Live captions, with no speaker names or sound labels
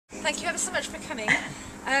Thank you ever so much for coming.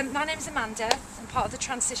 My name is Amanda. I'm part of the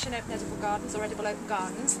Transition Open Edible Gardens, or Edible Open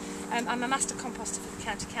Gardens. I'm a master composter for the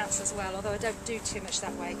County Council as well, although I don't do too much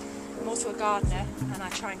that way. I'm also a gardener and I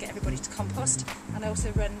try and get everybody to compost, and I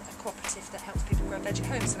also run a cooperative that helps people grow veg at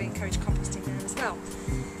home, so we encourage composting there as well.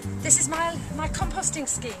 This is my composting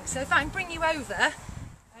scheme, so if I can bring you over,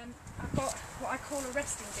 I've got what I call a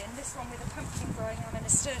resting bin, this one with a pumpkin growing on a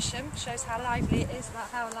nasturtium, shows how lively it is, about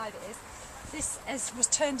how alive it is. This was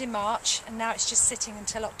turned in March and now it's just sitting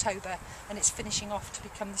until October, and it's finishing off to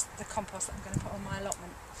become the compost that I'm going to put on my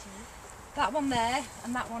allotment. That one there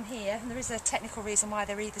and that one here, and there is a technical reason why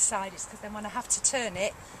they're either side, it's because then when I have to turn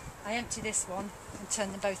it, I empty this one and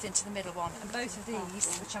turn them both into the middle one, and both of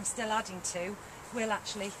these, which I'm still adding to, will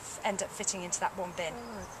actually end up fitting into that one bin.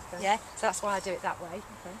 Oh, okay. Yeah, so that's why I do it that way.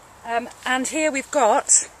 Okay. And here we've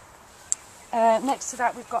got, next to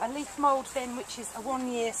that we've got a leaf mould bin, which is a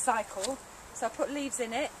 1 year cycle. So I put leaves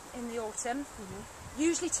in it in the autumn,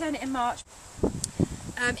 usually turn it in March.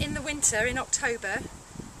 In the winter, in October,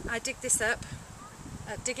 I dig this up,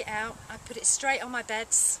 dig it out, I put it straight on my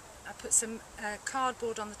beds, I put some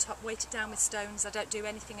cardboard on the top, weight it down with stones. I don't do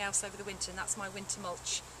anything else over the winter, and that's my winter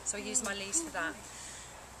mulch, so I use my leaves for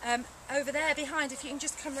that. Over there behind, if you can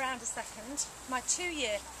just come around a second, my 2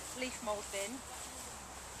 year leaf mould bin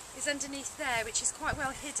is underneath there, which is quite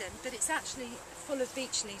well hidden, but it's actually full of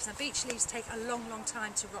beech leaves. Now beech leaves take a long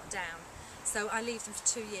time to rot down, so I leave them for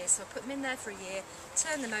 2 years. So I put them in there for a year,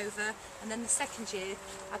 turn them over, and then the second year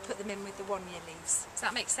I put them in with the 1 year leaves. Does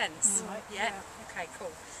that make sense? Yeah? Okay,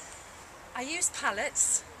 cool. I use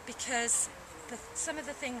pallets because some of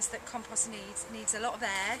the things that compost needs a lot of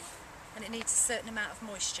air, and it needs a certain amount of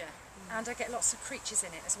moisture. And I get lots of creatures in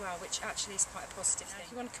it as well, which actually is quite a positive thing.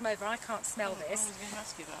 If you want to come over, I can't smell this. I was going to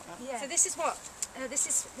ask you about that. Yeah. So this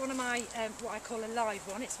is one of my what I call a live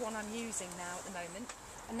one. It's one I'm using now at the moment,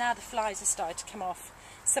 and now the flies have started to come off.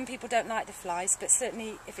 Some people don't like the flies, but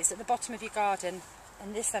certainly if it's at the bottom of your garden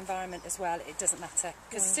and this environment as well, it doesn't matter,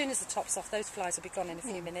 because as soon as the top's off, those flies will be gone in a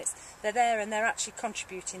few minutes. They're there and they're actually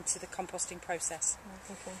contributing to the composting process.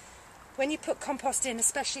 Okay. When you put compost in,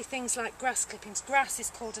 especially things like grass clippings, grass is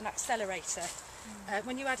called an accelerator.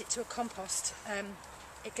 When you add it to a compost,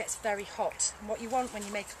 it gets very hot. And what you want when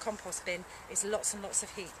you make a compost bin is lots and lots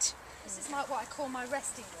of heat. This is what I call my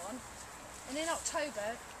resting one. And in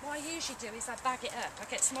October, what I usually do is I bag it up. I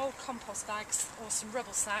get some old compost bags or some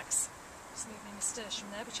rubble sacks. Just move my nasturtium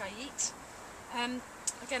there, which I eat.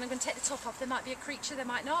 Again, I'm going to take the top off. There might be a creature, there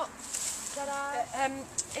might not.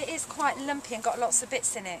 It is quite lumpy and got lots of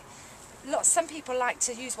bits in it. Some people like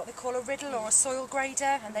to use what they call a riddle or a soil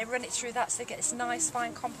grader, and they run it through that so they get this nice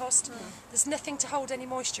fine compost. There's nothing to hold any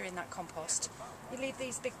moisture in that compost. You leave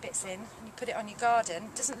these big bits in and you put it on your garden.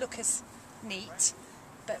 It doesn't look as neat,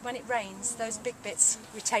 but when it rains, those big bits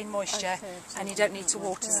retain moisture and you don't need to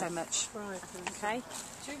water so much. Okay?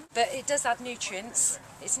 But it does add nutrients.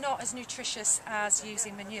 It's not as nutritious as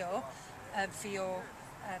using manure for your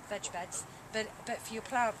veg beds. But for your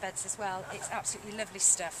plant beds as well, it's absolutely lovely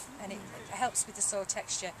stuff, and it helps with the soil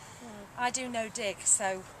texture. I do no dig,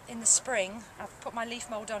 so in the spring I've put my leaf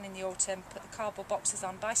mould on in the autumn, put the cardboard boxes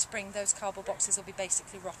on. By spring those cardboard boxes will be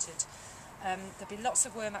basically rotted. There'll be lots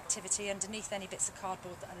of worm activity underneath any bits of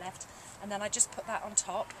cardboard that are left, and then I just put that on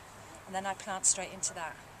top, and then I plant straight into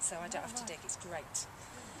that, so I don't have to dig. It's great.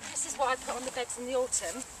 This is what I put on the beds in the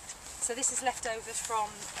autumn. So this is leftover from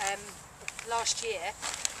last year.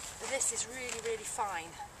 This is really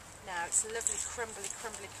fine now. It's a lovely crumbly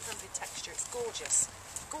texture. It's gorgeous.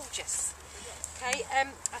 Gorgeous. Okay,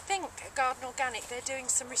 I think Garden Organic, they're doing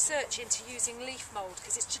some research into using leaf mould,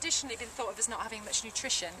 because it's traditionally been thought of as not having much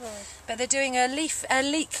nutrition. But they're doing a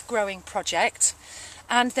leek growing project,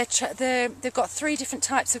 and they've got 3 different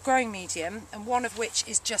types of growing medium, and one of which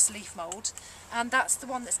is just leaf mould, and that's the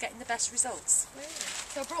one that's getting the best results.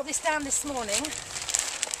 So I brought this down this morning.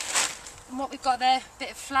 And what we've got there, a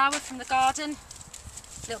bit of flour from the garden,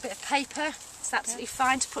 a little bit of paper. It's absolutely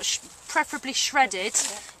fine to put preferably shredded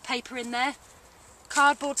paper in there.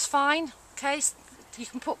 Cardboard's fine, okay, you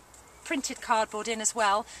can put printed cardboard in as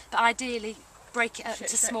well, but ideally break it up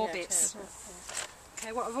into small bits.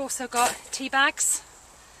 Okay, what I've also got, tea bags,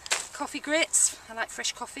 coffee grits, I like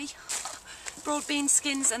fresh coffee, broad bean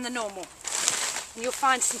skins and the normal. And you'll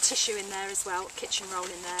find some tissue in there as well, kitchen roll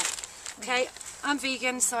in there. Okay, I'm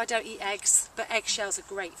vegan, so I don't eat eggs, but eggshells are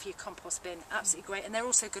great for your compost bin, absolutely great, and they're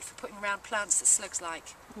also good for putting around plants that slugs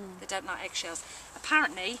like. They don't like eggshells.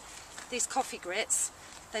 Apparently, these coffee grits,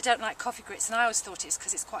 they don't like coffee grits, and I always thought it's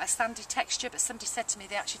because it's quite a sandy texture, but somebody said to me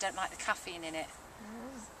they actually don't like the caffeine in it.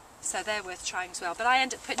 So they're worth trying as well. But I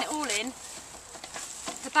end up putting it all in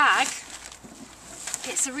the bag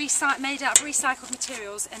It's made out of recycled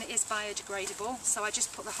materials and it is biodegradable, so I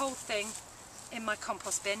just put the whole thing in my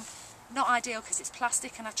compost bin. Not ideal because it's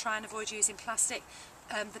plastic and I try and avoid using plastic.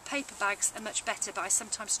 The paper bags are much better, but I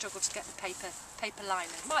sometimes struggle to get the paper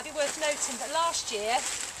liners. Might be worth noting that last year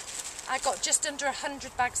I got just under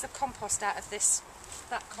 100 bags of compost out of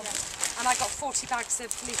that compost, and I got 40 bags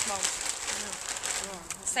of leaf mould.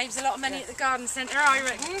 Saves a lot of money at the garden centre, I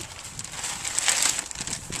reckon.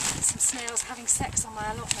 Some snails having sex on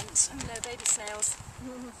my allotment. Oh no, baby snails.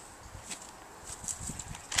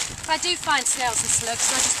 If I do find snails and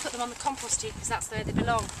slugs, I just put them on the compost heap because that's where they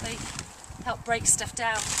belong. They help break stuff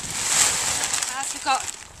down. As we've got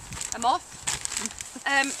a moth.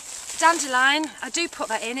 Dandelion, I do put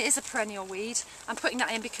that in. It is a perennial weed. I'm putting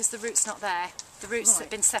that in because the root's not there. The roots have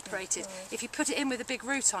been separated. If you put it in with a big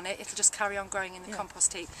root on it, it'll just carry on growing in the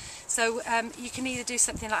compost heap. So you can either do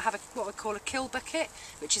something like have what we call a kill bucket,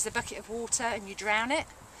 which is a bucket of water and you drown it,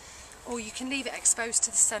 or you can leave it exposed to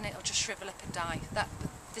the sun. It'll just shrivel up and die.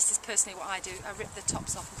 This is personally what I do. I rip the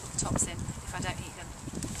tops off and put the tops in if I don't eat them.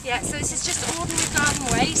 Yeah, so this is just ordinary garden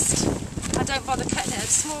waste. I don't bother cutting it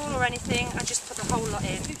small or anything. I just put the whole lot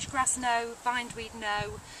in. Hooch grass, no. Bindweed,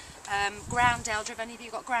 no. Ground elder, have any of you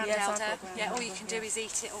got ground elder? Yeah, all you can do is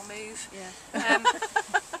eat it or move.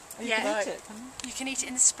 Yeah. You can eat it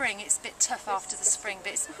in the spring. It's a bit tough after the spring,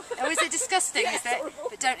 but is it disgusting, is it?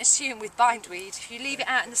 But don't assume with bindweed. If you leave it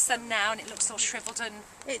out in the sun now and it looks all shriveled and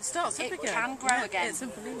it starts up again. It can grow again. It's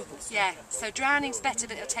unbelievable. Yeah, so drowning's better,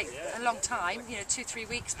 but it'll take a long time, 2-3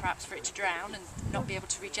 weeks perhaps for it to drown and not be able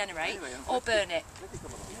to regenerate, or burn it.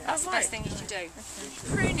 That's the best thing you can do.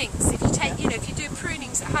 Prunings, if you do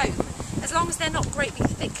prunings at home, as long as they're not great big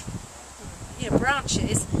thick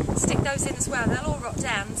branches, stick those in as well. They'll all rot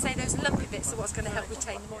down, and say those lumpy bits are what's going to help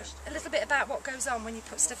retain the moisture. A little bit about what goes on when you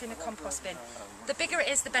put stuff in a compost bin. The bigger it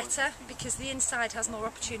is, the better, because the inside has more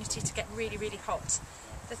opportunity to get really, really hot.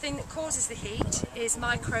 The thing that causes the heat is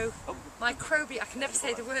microbial, I can never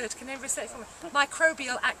say the word, can anyone say it for me?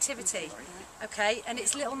 Microbial activity, okay, and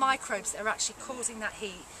it's little microbes that are actually causing that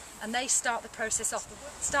heat, and they start the process off.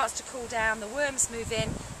 It starts to cool down, the worms move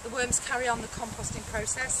in, the worms carry on the composting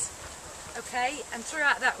process, okay, and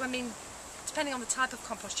throughout that, depending on the type of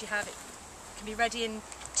compost you have, it can be ready in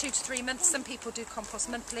 2 to 3 months. Some people do compost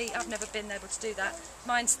monthly. I've never been able to do that.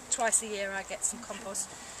 Mine's twice a year I get some compost.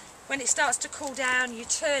 When it starts to cool down, you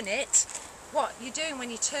turn it. What you're doing when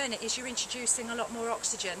you turn it is you're introducing a lot more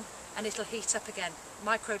oxygen and it'll heat up again.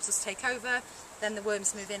 Microbes will take over, then the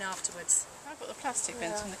worms move in afterwards. I've got the plastic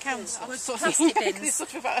bins from the council. Plastic bins.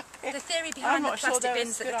 The theory behind the plastic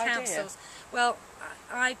bins at the councils. Well,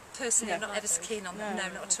 I personally am not ever so keen on them. No,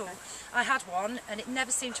 not at all. I had one and it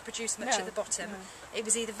never seemed to produce much at the bottom. It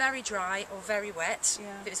was either very dry or very wet.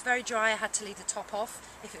 If it was very dry, I had to leave the top off.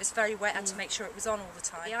 If it was very wet, I had to make sure it was on all the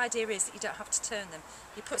time. The idea is that you don't have to turn them.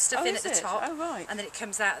 You put stuff in at the top and then it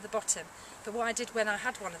comes out at the bottom. But what I did when I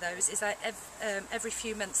had one of those is every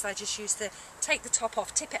few months I just used to take the top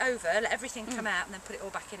off, tip it over, let everything come out and then put it all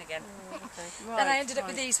back in again. Then I ended up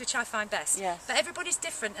with these, which I find best. But everybody's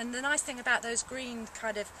different, and the nice thing about those green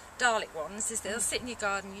kind of Dalek ones is they'll sit in your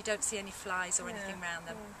garden, you don't see any flies or anything around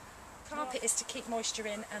them. Carpet is to keep moisture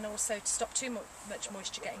in and also to stop too much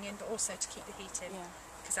moisture getting in, but also to keep the heat in,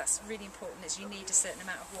 because that's really important, as you need a certain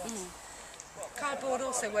amount of warmth. Cardboard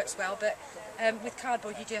also works well, but with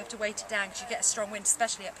cardboard you do have to weight it down because you get a strong wind,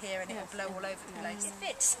 especially up here, and it will blow all over the place. If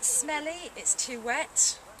it's smelly, it's too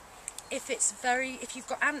wet. If you've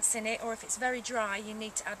got ants in it, or if it's very dry, you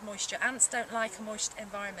need to add moisture. Ants don't like a moist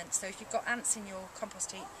environment, so if you've got ants in your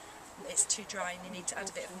compost heap, it's too dry and you need to add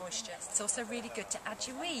a bit of moisture. It's also really good to add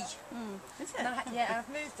your wee. Is it? I've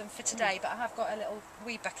moved them for today, but I have got a little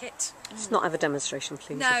wee bucket. Just not have a demonstration,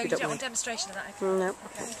 please. No, if you don't want a demonstration of that. No.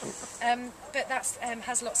 Okay. But that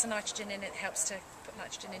has lots of nitrogen in it. It helps to put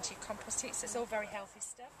nitrogen into your compost heap, so it's all very healthy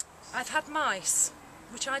stuff. I've had mice,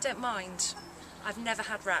 which I don't mind. I've never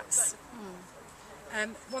had rats.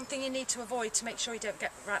 One thing you need to avoid to make sure you don't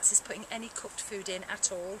get rats is putting any cooked food in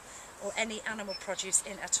at all, or any animal produce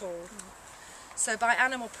in at all. So by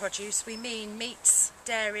animal produce we mean meats,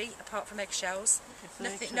 dairy, apart from eggshells,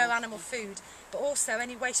 no animal food, but also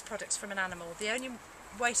any waste products from an animal. The only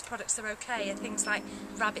waste products that are okay are things like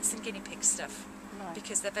rabbits and guinea pig stuff,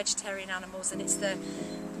 because they're vegetarian animals, and it's the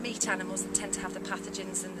meat animals that tend to have the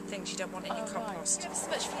pathogens and the things you don't want in your compost. Thanks so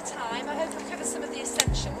much for your time. I hope I've covered some of the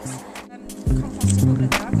essentials. Composting bubbler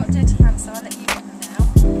there. I've got dirty hands, so I'll let you